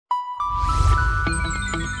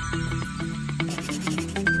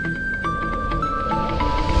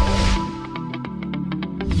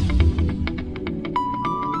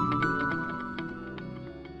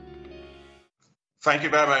Thank you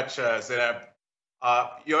very much, Zainab.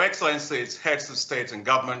 Your Excellencies, heads of state and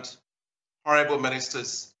government, honorable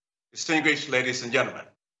ministers, distinguished ladies and gentlemen,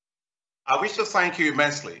 I wish to thank you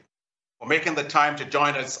immensely for making the time to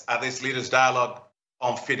join us at this Leaders Dialogue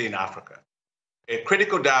on Feeding Africa, a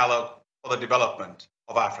critical dialogue for the development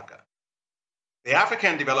of Africa. The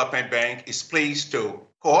African Development Bank is pleased to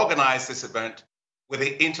co-organize this event with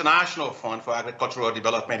the International Fund for Agricultural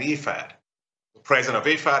Development, IFAD. The president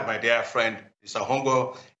of IFAD, my dear friend, Mr.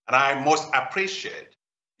 Hongo, and I most appreciate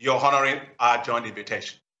your honoring our joint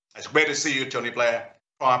invitation. It's great to see you, Tony Blair,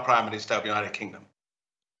 former Prime Minister of the United Kingdom.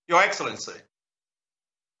 Your Excellency,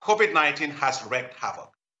 COVID-19 has wreaked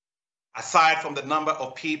havoc. Aside from the number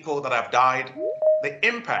of people that have died, the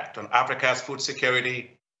impact on Africa's food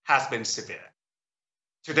security has been severe.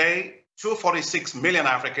 Today, 246 million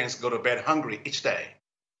Africans go to bed hungry each day.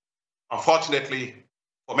 Unfortunately,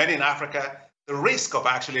 for many in Africa, the risk of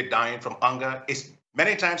actually dying from hunger is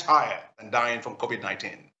many times higher than dying from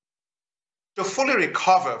COVID-19. To fully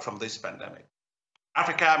recover from this pandemic,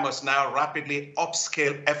 Africa must now rapidly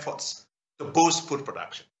upscale efforts to boost food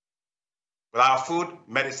production. Without food,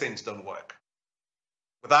 medicines don't work.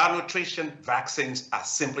 Without nutrition, vaccines are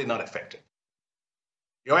simply not effective.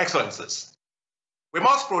 Your Excellencies, we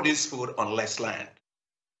must produce food on less land,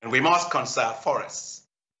 and we must conserve forests.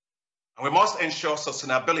 And we must ensure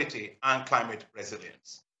sustainability and climate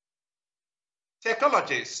resilience.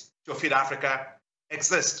 Technologies to feed Africa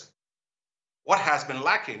exist. What has been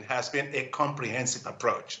lacking has been a comprehensive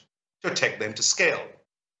approach to take them to scale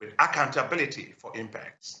with accountability for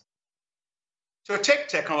impacts. To take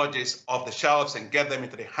technologies off the shelves and get them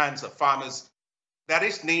into the hands of farmers, there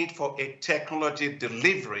is need for a technology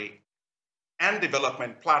delivery and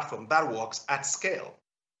development platform that works at scale.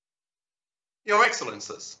 Your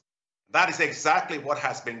Excellencies, that is exactly what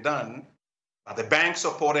has been done by the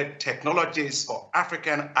bank-supported Technologies for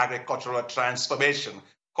African Agricultural Transformation,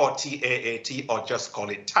 called TAAT, or just call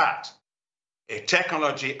it TAT, a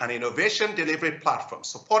technology and innovation delivery platform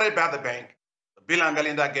supported by the bank, the Bill and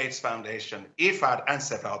Melinda Gates Foundation, IFAD, and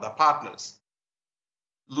several other partners.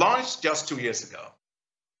 Launched just 2 years ago,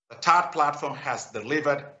 the TAT platform has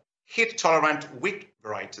delivered heat-tolerant wheat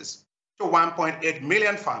varieties to 1.8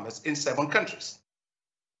 million farmers in 7 countries,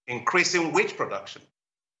 increasing wheat production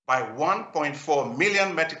by 1.4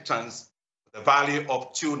 million metric tons with a value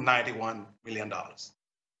of $291 million.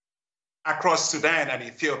 Across Sudan and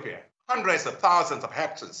Ethiopia, hundreds of thousands of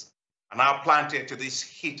hectares are now planted to these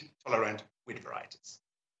heat-tolerant wheat varieties.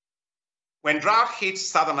 When drought hit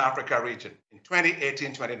Southern Africa region in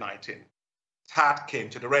 2018-2019, TAT came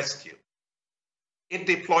to the rescue. It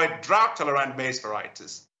deployed drought-tolerant maize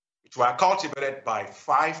varieties, which were cultivated by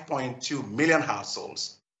 5.2 million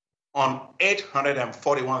households on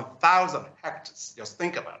 841,000 hectares. Just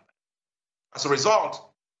think about that. As a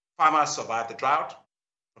result, farmers survived the drought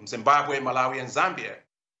from Zimbabwe, Malawi, and Zambia,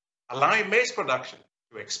 allowing maize production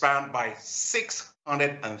to expand by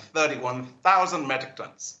 631,000 metric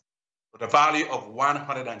tons with a value of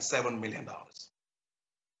 $107 million.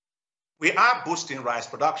 We are boosting rice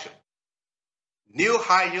production. New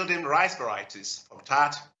high-yielding rice varieties from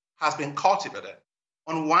TAT has been cultivated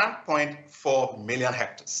on 1.4 million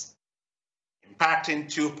hectares, impacting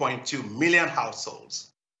 2.2 million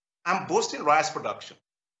households and boosting rice production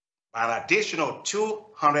by an additional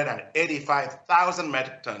 285,000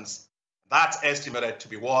 metric tons. That's estimated to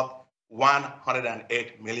be worth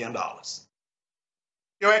 $108 million.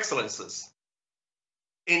 Your Excellencies,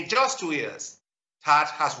 in just 2 years, TAT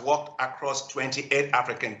has worked across 28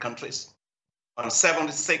 African countries on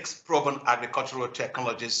 76 proven agricultural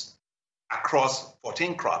technologies across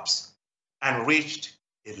 14 crops and reached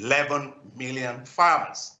 11 million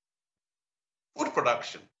farmers. Food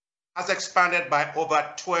production has expanded by over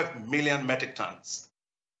 12 million metric tons.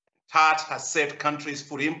 TAT has saved countries'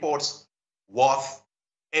 food imports worth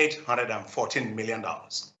 $814 million.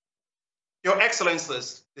 Your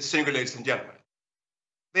Excellencies, distinguished ladies and gentlemen,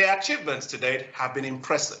 the achievements to date have been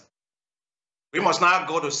impressive. We must now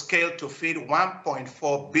go to scale to feed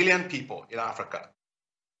 1.4 billion people in Africa,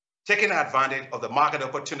 taking advantage of the market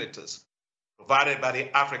opportunities provided by the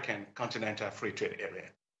African Continental Free Trade Area.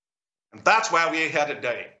 And that's why we are here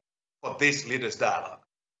today for this Leaders Dialogue.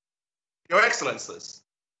 Your Excellencies,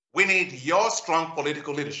 we need your strong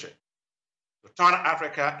political leadership to turn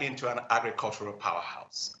Africa into an agricultural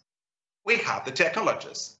powerhouse. We have the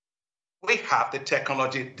technologies. We have the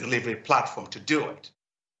technology delivery platform to do it.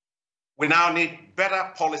 We now need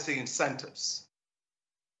better policy incentives.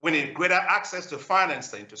 We need greater access to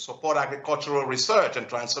financing to support agricultural research and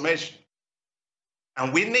transformation.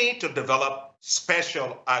 And we need to develop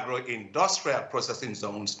special agro-industrial processing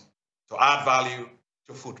zones to add value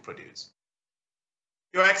to food produce.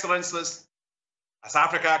 Your Excellencies, as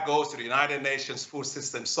Africa goes to the United Nations Food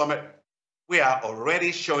Systems Summit, we are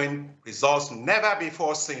already showing results never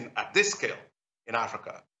before seen at this scale in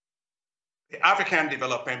Africa. The African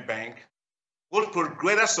Development Bank will put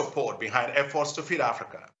greater support behind efforts to feed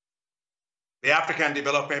Africa. The African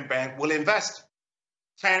Development Bank will invest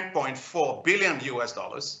 $10.4 billion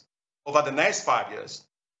over the next 5 years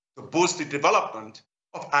to boost the development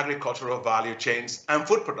of agricultural value chains and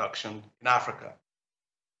food production in Africa.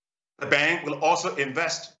 The bank will also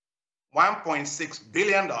invest $1.6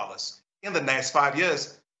 billion in the next 5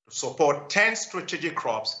 years to support 10 strategic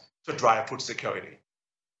crops to drive food security.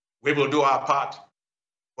 We will do our part,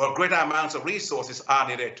 but greater amounts of resources are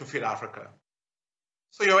needed to feed Africa.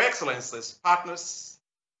 So, Your Excellencies, partners,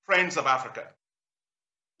 friends of Africa,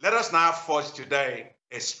 let us now forge today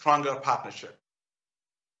a stronger partnership,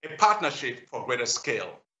 a partnership for greater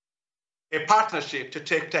scale, a partnership to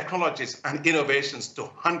take technologies and innovations to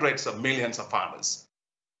hundreds of millions of farmers,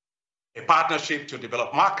 a partnership to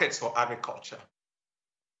develop markets for agriculture,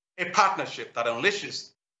 a partnership that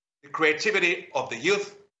unleashes the creativity of the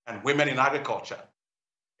youth and women in agriculture,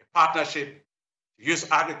 a partnership to use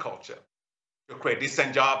agriculture to create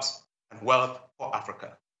decent jobs and wealth for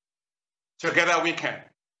Africa. Together we can.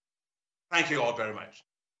 Thank you all very much.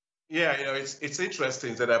 Yeah, it's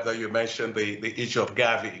interesting that you mentioned the issue of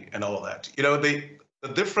Gavi and all that. The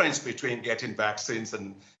difference between getting vaccines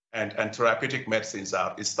and therapeutic medicines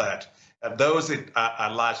out is that those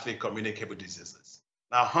are largely communicable diseases.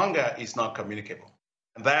 Now, hunger is not communicable,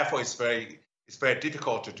 and therefore it's very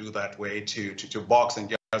difficult to do that way to box and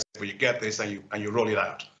just where you get this and you roll it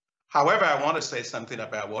out. However, I want to say something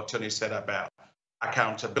about what Tony said about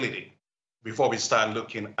accountability before we start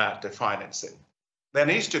looking at the financing. There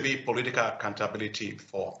needs to be political accountability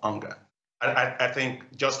for hunger. I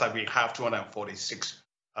think just like we have 246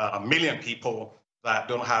 million people that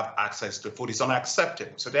don't have access to food is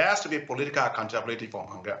unacceptable. So there has to be political accountability for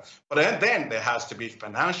hunger. But then there has to be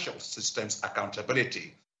financial systems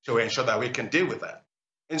accountability to ensure that we can deal with that.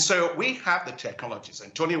 And so we have the technologies.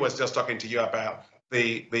 And Tony was just talking to you about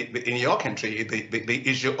in your country, the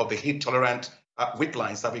issue of the heat-tolerant wheat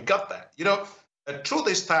lines that we got that. Through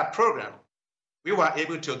this TAP program, we were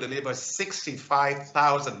able to deliver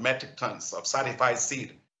 65,000 metric tons of certified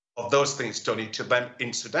seed of those things, Tony, to them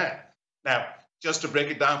in Sudan. Now, just to break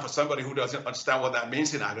it down for somebody who doesn't understand what that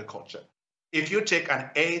means in agriculture, if you take an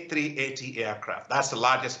A380 aircraft, that's the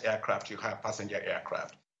largest aircraft you have, passenger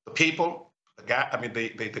aircraft. The people,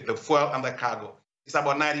 the fuel and the cargo is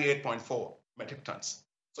about 98.4 metric tons.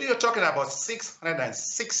 So you're talking about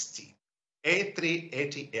 660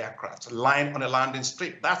 A380 aircraft lying on a landing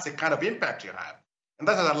strip. That's the kind of impact you have. And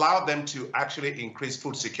that has allowed them to actually increase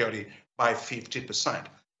food security by 50%.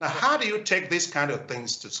 Now, how do you take these kind of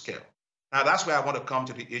things to scale? Now, that's where I want to come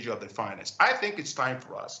to the issue of the finance. I think it's time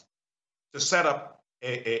for us to set up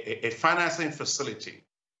a financing facility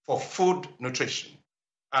for food nutrition,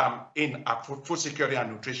 food security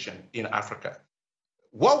and nutrition in Africa.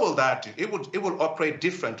 What will that do? It will operate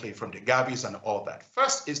differently from the Gavis and all that.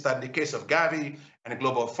 First is that in the case of Gavi and the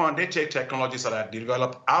Global Fund, they take technologies that are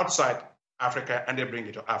developed outside Africa and they bring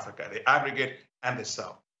it to Africa. They aggregate and they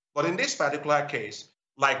sell. But in this particular case,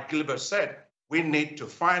 like Gilbert said, we need to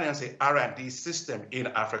finance the R&D system in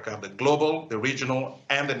Africa, the global, the regional,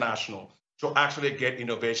 and the national, to actually get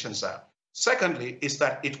innovations out. Secondly, is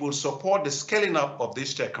that it will support the scaling up of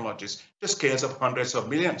these technologies to scales of hundreds of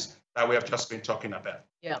millions that we have just been talking about.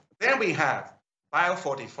 Yeah. Then we have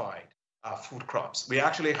biofortified food crops. We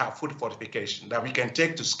actually have food fortification that we can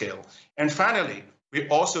take to scale. And finally, we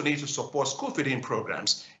also need to support school feeding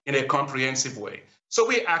programs in a comprehensive way. So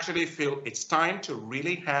we actually feel it's time to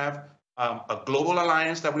really have a global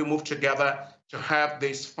alliance that we move together to have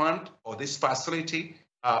this fund or this facility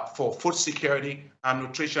for food security and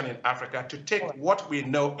nutrition in Africa to take what we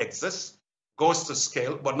know exists, goes to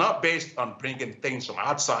scale, but not based on bringing things from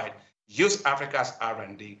outside. Use Africa's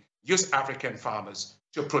R&D, use African farmers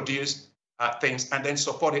to produce things, and then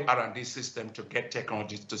support the R&D system to get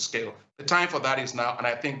technologies to scale. The time for that is now, and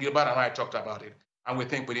I think Gilbert and I talked about it, and we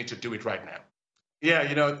think we need to do it right now. Yeah,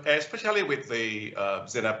 especially with the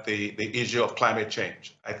Zainab, the issue of climate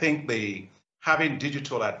change, I think having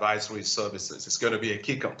digital advisory services is going to be a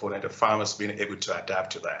key component of farmers being able to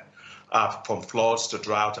adapt to that, from floods to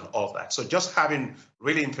drought and all that. So just having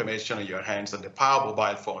really information in your hands, and the power of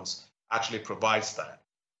mobile phones actually provides that.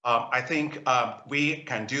 I think we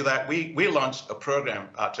can do that. We launched a program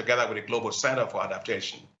together with the Global Center for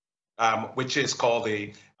Adaptation, which is called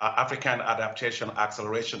the African Adaptation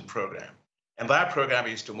Acceleration Program. And that program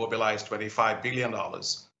is to mobilize $25 billion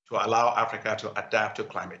to to allow Africa to adapt to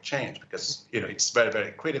climate change, because it's very,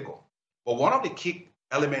 very critical. But one of the key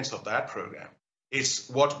elements of that program is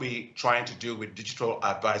what we're trying to do with digital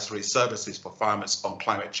advisory services for farmers on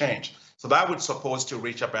climate change. So that would supposed to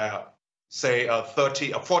reach about, say,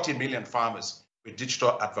 30 or 40 million farmers with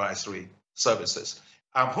digital advisory services.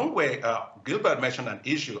 Gilbert mentioned an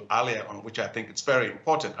issue earlier on, which I think is very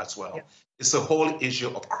important as well. Yeah. It's the whole issue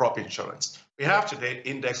of crop insurance. We have today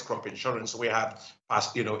index crop insurance. We have,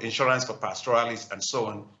 insurance for pastoralists and so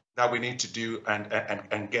on that we need to do and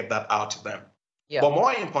get that out to them. Yeah. But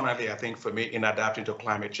more importantly, I think for me, in adapting to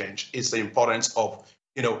climate change is the importance of,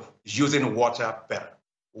 using water better.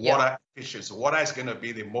 Water efficiency. Water is going to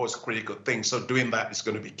be the most critical thing. So doing that is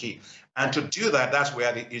going to be key. And to do that, that's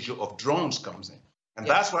where the issue of drones comes in. And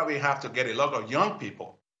that's why we have to get a lot of young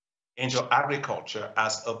people into agriculture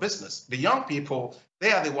as a business. The young people,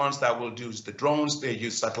 they are the ones that will use the drones, they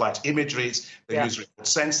use satellite imageries, they use remote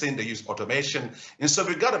sensing, they use automation. And so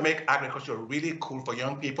we've got to make agriculture really cool for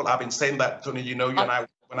young people. I've been saying that, Tony, you and I,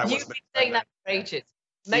 when I was— You've been saying that for ages.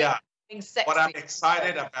 Sexy. But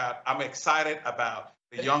I'm excited about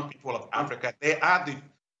the young people of Africa. They are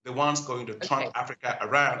the ones going to turn Africa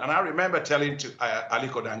around. And I remember telling to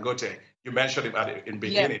Aliko Dangote, you mentioned him in the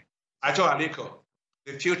beginning. I told Aliko,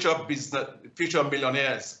 the future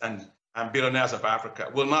millionaires and billionaires of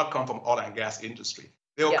Africa will not come from oil and gas industry.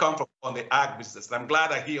 They will come from the ag business. And I'm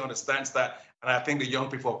glad that he understands that. And I think the young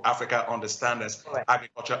people of Africa understand that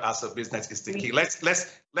agriculture as a business is the key.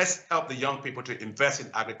 Let's help the young people to invest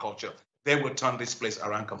in agriculture. They will turn this place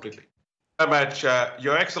around completely. Very much,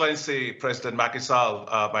 Your Excellency, President Macky Sall,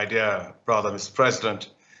 my dear brother, Mr. President.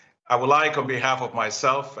 I would like, on behalf of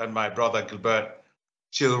myself and my brother Gilbert,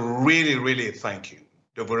 to really, really thank you,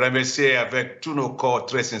 de vous remercier avec tous nos corps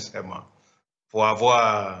très sincèrement pour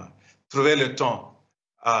avoir trouvé le temps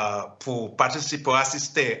pour participer, pour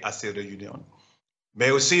assister à ces réunions, mais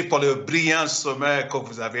aussi pour le brillant sommet que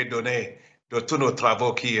vous avez donné de tous nos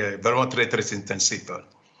travaux qui est vraiment très, très intensif.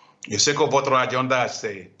 Je sais que votre agenda,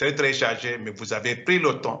 c'est très, très chargé, mais vous avez pris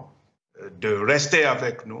le temps de rester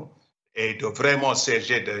avec nous et de vraiment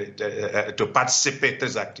essayer de participer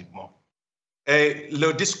très activement. Et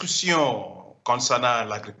la discussion concernant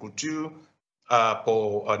l'agriculture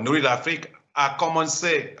pour nourrir l'Afrique a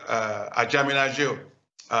commencé à Djamena.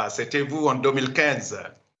 C'était vous en 2015,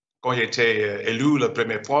 quand j'étais élu la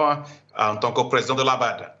première fois en tant que président de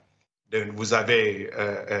l'ABAD. Vous avez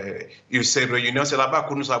eu ces réunions, c'est là-bas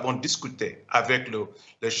que nous avons discuté avec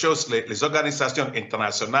les organisations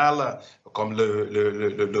internationales comme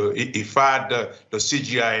le IFAD, le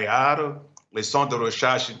CGIAR, les centres de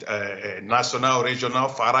recherche nationaux, régionaux,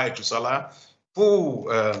 FARA et tout ça là,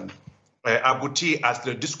 pour aboutir à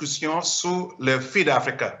la discussion sur le Feed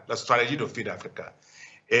Africa, la stratégie de Feed Africa.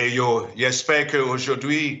 Et j'espère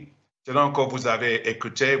qu'aujourd'hui, selon que vous avez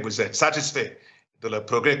écouté, vous êtes satisfait de le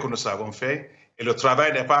progrès que nous avons fait. Et le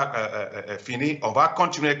travail n'est pas fini. On va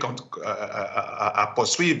continuer à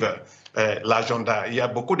poursuivre l'agenda. Il y a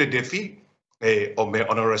beaucoup de défis, mais on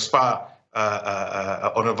ne reste pas.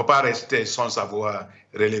 On ne va pas rester sans avoir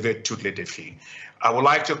relevé tous les défis. I would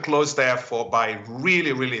like to close, therefore, by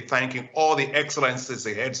really, really thanking all the excellencies,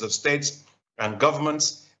 the heads of states and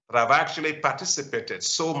governments that have actually participated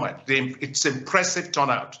so much. It's impressive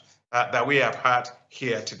turnout that we have had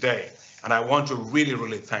here today. And I want to really,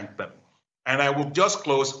 really thank them. And I will just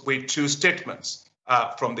close with two statements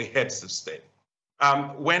from the heads of state.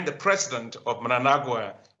 When the president of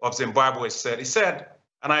Mnangagwa of Zimbabwe said, he said,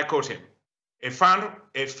 and I quote him, a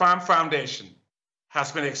farm foundation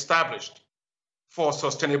has been established for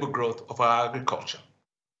sustainable growth of our agriculture.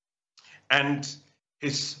 And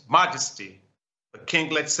His Majesty, the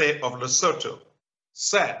King, let's say, of Lesotho,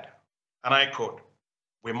 said, and I quote,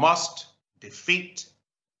 we must defeat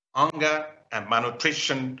hunger and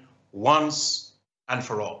malnutrition once and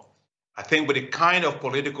for all. I think with the kind of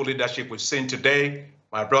political leadership we've seen today,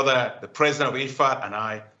 my brother, the president of IFAD, and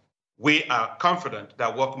I, we are confident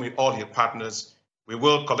that working with all your partners, we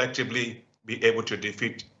will collectively be able to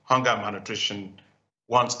defeat hunger and malnutrition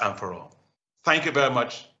once and for all. Thank you very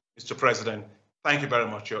much, Mr. President. Thank you very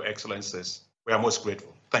much, Your Excellencies. We are most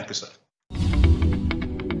grateful. Thank you, sir.